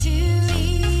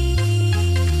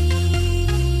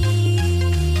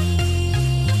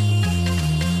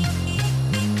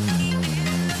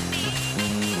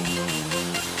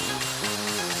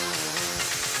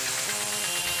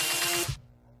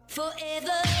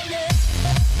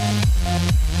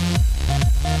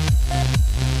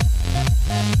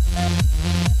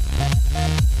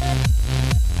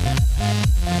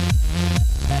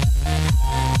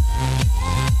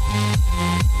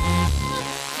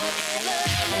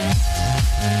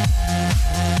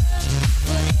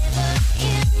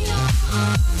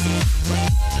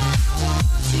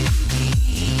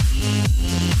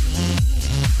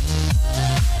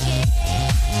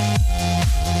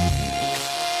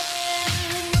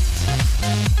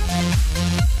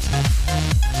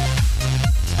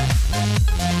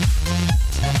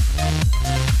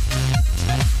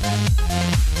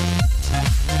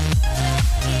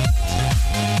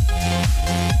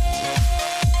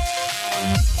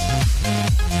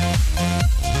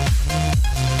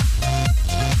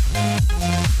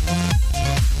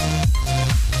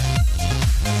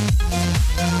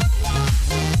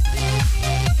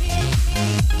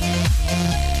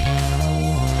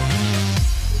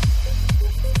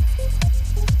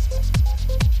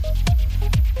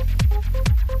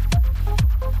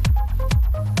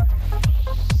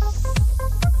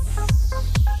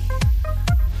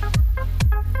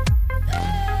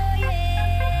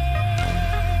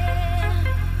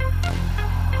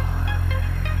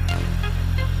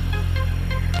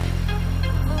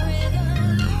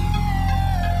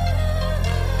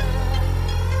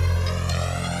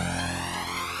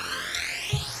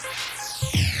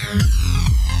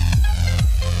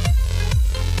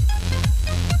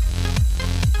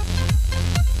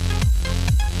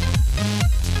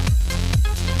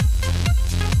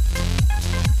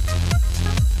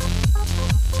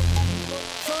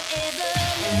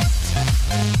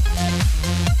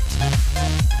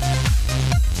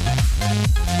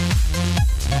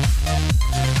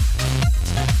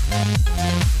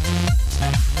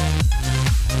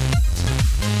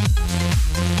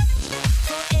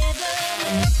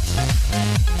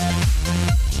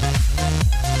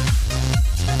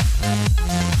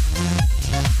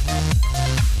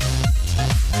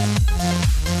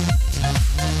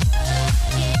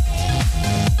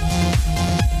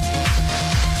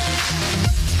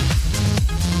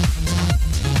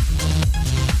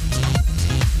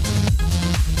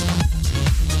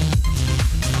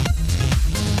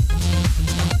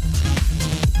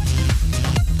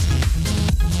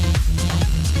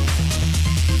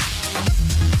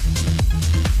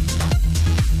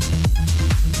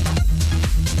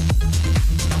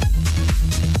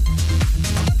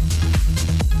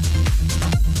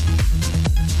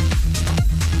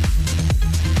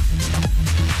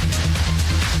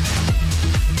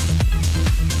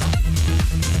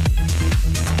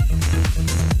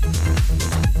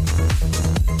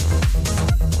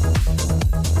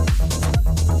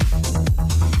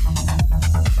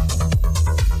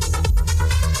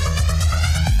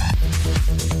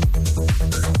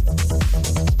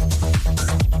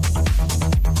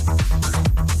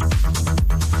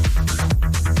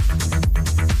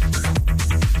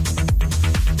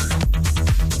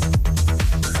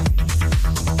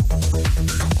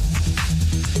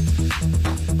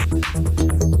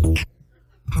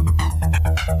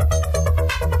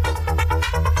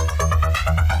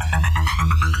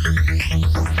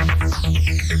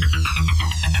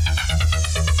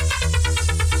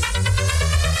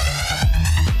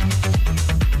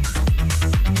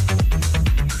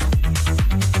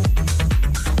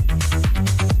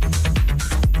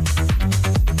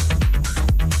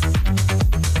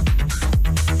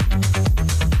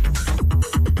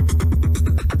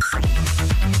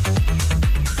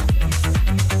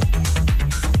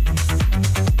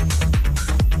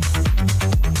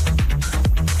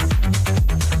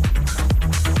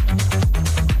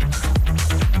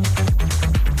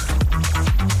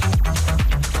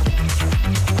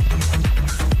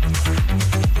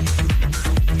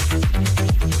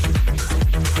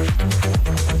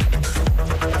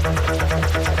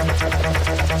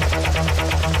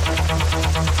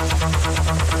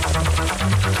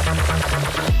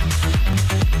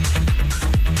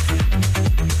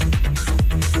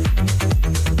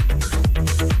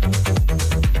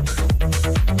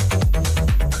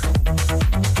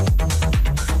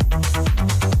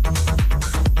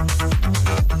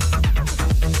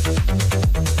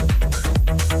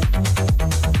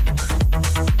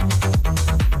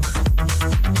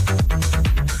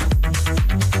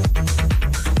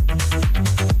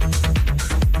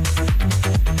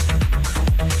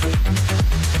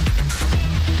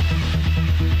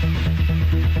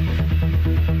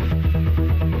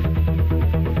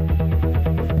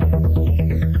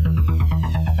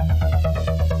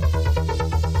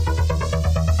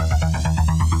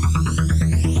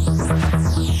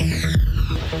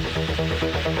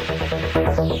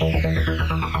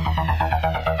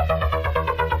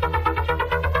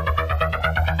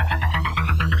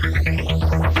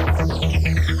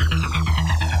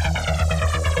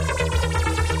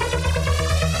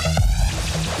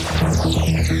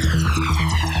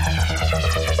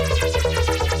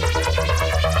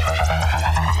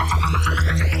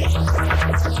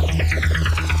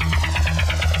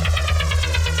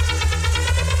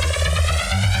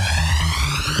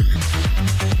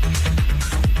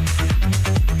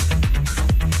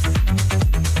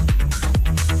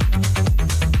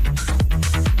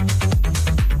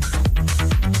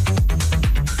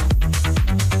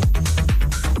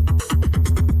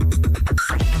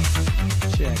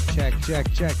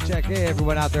check. Hey,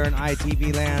 everyone out there in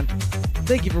ITV land.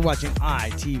 Thank you for watching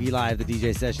ITV Live, the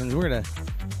DJ sessions. We're going to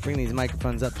bring these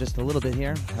microphones up just a little bit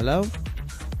here. Hello?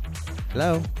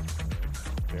 Hello?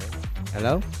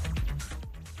 Hello?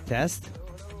 Test?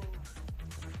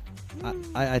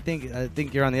 I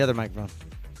think you're on the other microphone.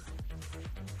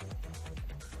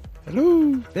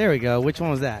 Hello? There we go. Which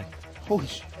one was that? Holy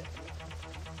shit.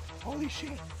 Holy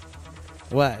shit.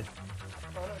 What?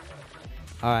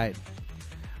 All right.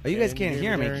 Oh, you guys can't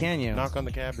hear me, can you? Knock on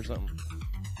the cab or something.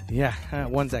 Yeah,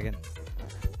 1 second.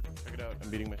 Check it out. I'm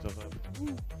beating myself up.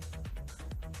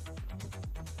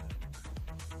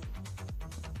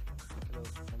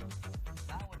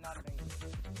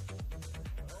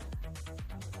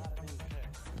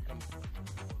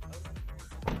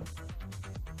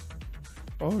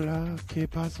 Hola, ¿qué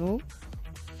pasó?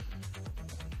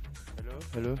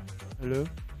 Hello?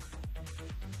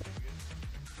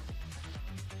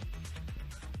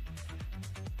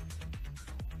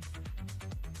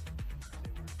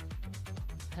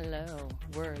 Hello,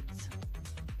 words.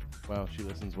 Wow, she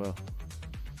listens well.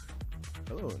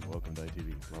 Hello and welcome to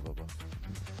ITV. Blah, blah, blah.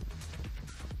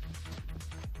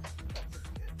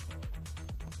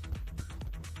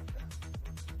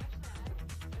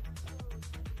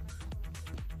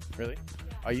 Really?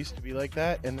 I used to be like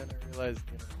that, and then I realized,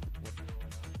 what's going on.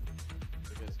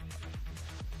 Because...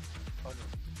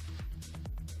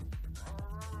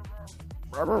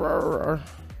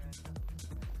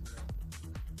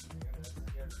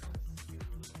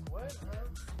 What?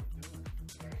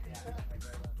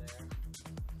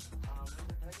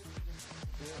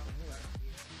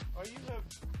 Oh, you have...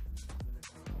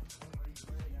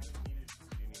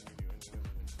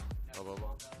 Blah, blah,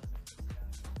 blah.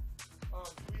 Do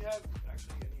we have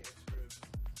actually any extra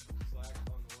slack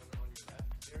on the one on your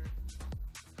left there?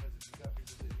 Because if you got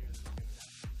people sitting here, this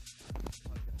is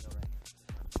going to go right.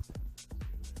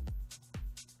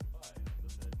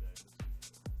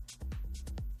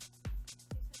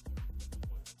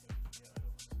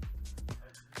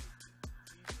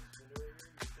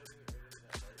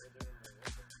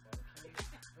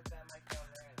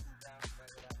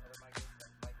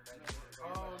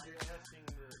 Oh, you're testing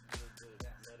the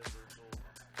metaversal.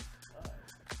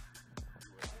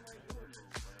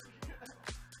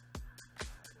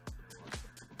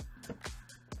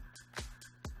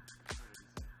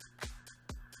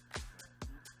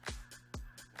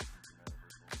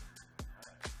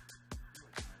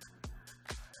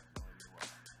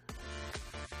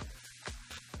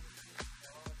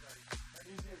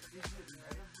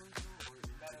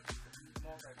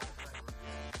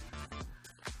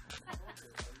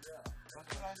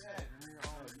 That's what I said. You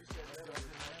said that.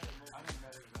 I think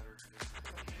that is better.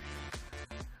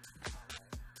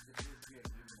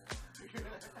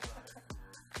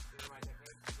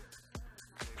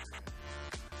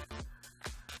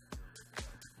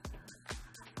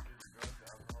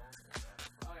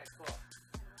 Okay, cool.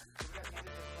 So we got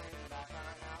music that's playing in the background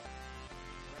right now.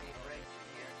 We're going to break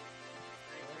here.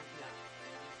 Ready? Yeah.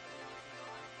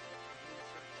 You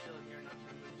just sort of chill here, not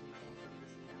turn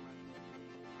this camera.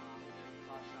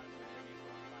 Cross shot to wherever you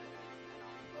want to find it.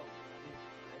 And I'll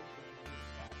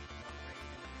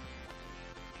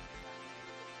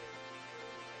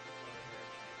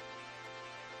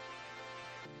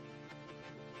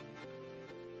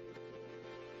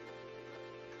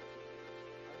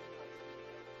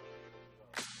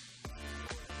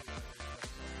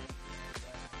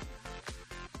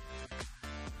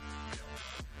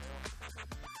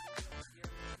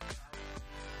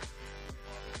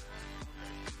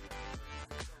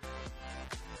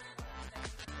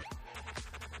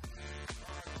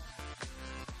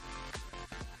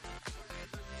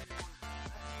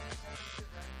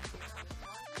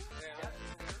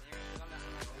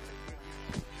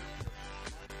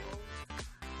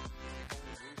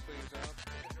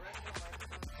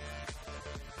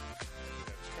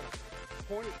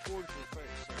Point it towards your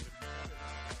face. So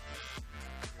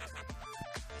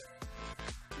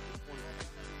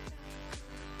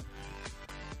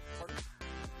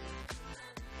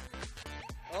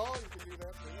oh, you can do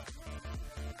that too.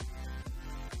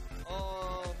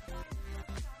 Oh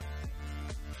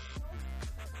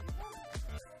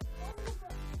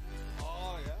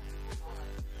yeah.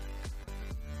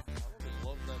 I really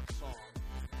love that song,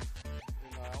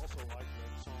 and I also like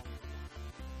that song.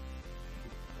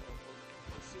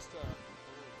 It's just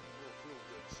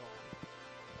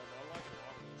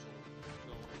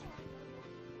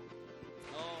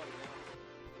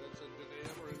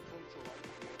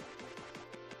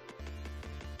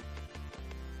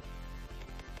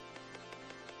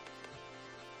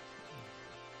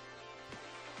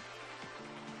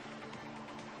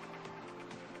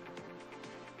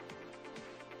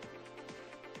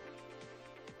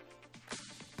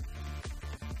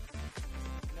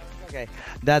Okay,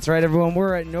 that's right, everyone.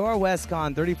 We're at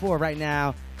NorwestCon 34 right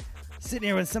now, sitting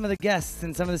here with some of the guests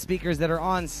and some of the speakers that are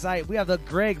on site. We have the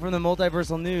Greg from the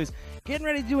Multiversal News getting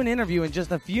ready to do an interview in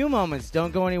just a few moments.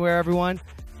 Don't go anywhere, everyone.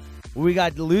 We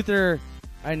got Luther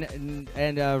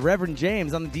and Reverend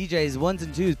James on the DJs, ones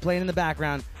and twos, playing in the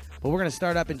background. But we're going to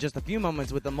start up in just a few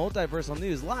moments with the Multiversal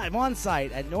News live on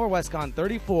site at NorwestCon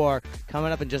 34,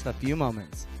 coming up in just a few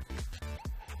moments.